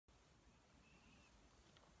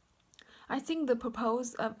I think the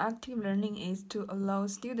purpose of active learning is to allow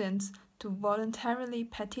students to voluntarily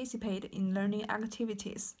participate in learning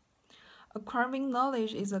activities. Acquiring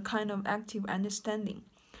knowledge is a kind of active understanding.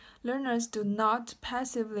 Learners do not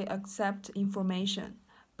passively accept information,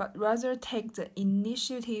 but rather take the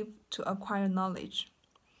initiative to acquire knowledge.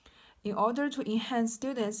 In order to enhance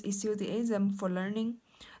students' enthusiasm for learning,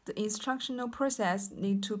 the instructional process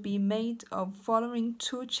needs to be made of following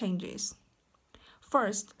two changes.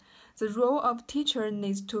 First, the role of teacher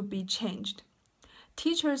needs to be changed.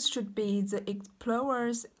 Teachers should be the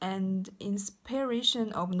explorers and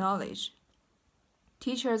inspiration of knowledge.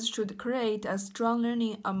 Teachers should create a strong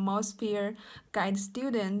learning atmosphere, guide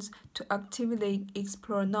students to actively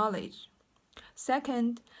explore knowledge.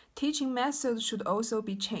 Second, teaching methods should also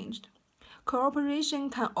be changed. Cooperation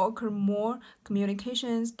can occur more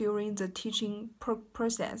communications during the teaching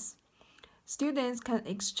process. Students can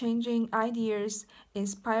exchanging ideas,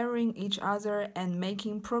 inspiring each other, and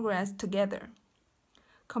making progress together.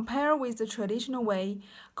 Compared with the traditional way,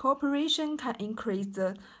 cooperation can increase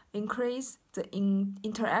the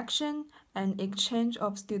interaction and exchange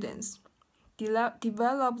of students,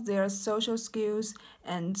 develop their social skills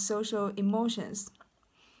and social emotions,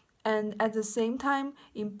 and at the same time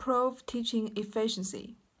improve teaching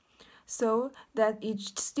efficiency, so that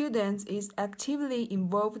each student is actively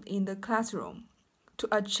involved in the classroom to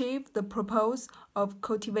achieve the purpose of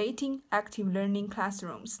cultivating active learning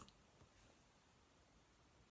classrooms.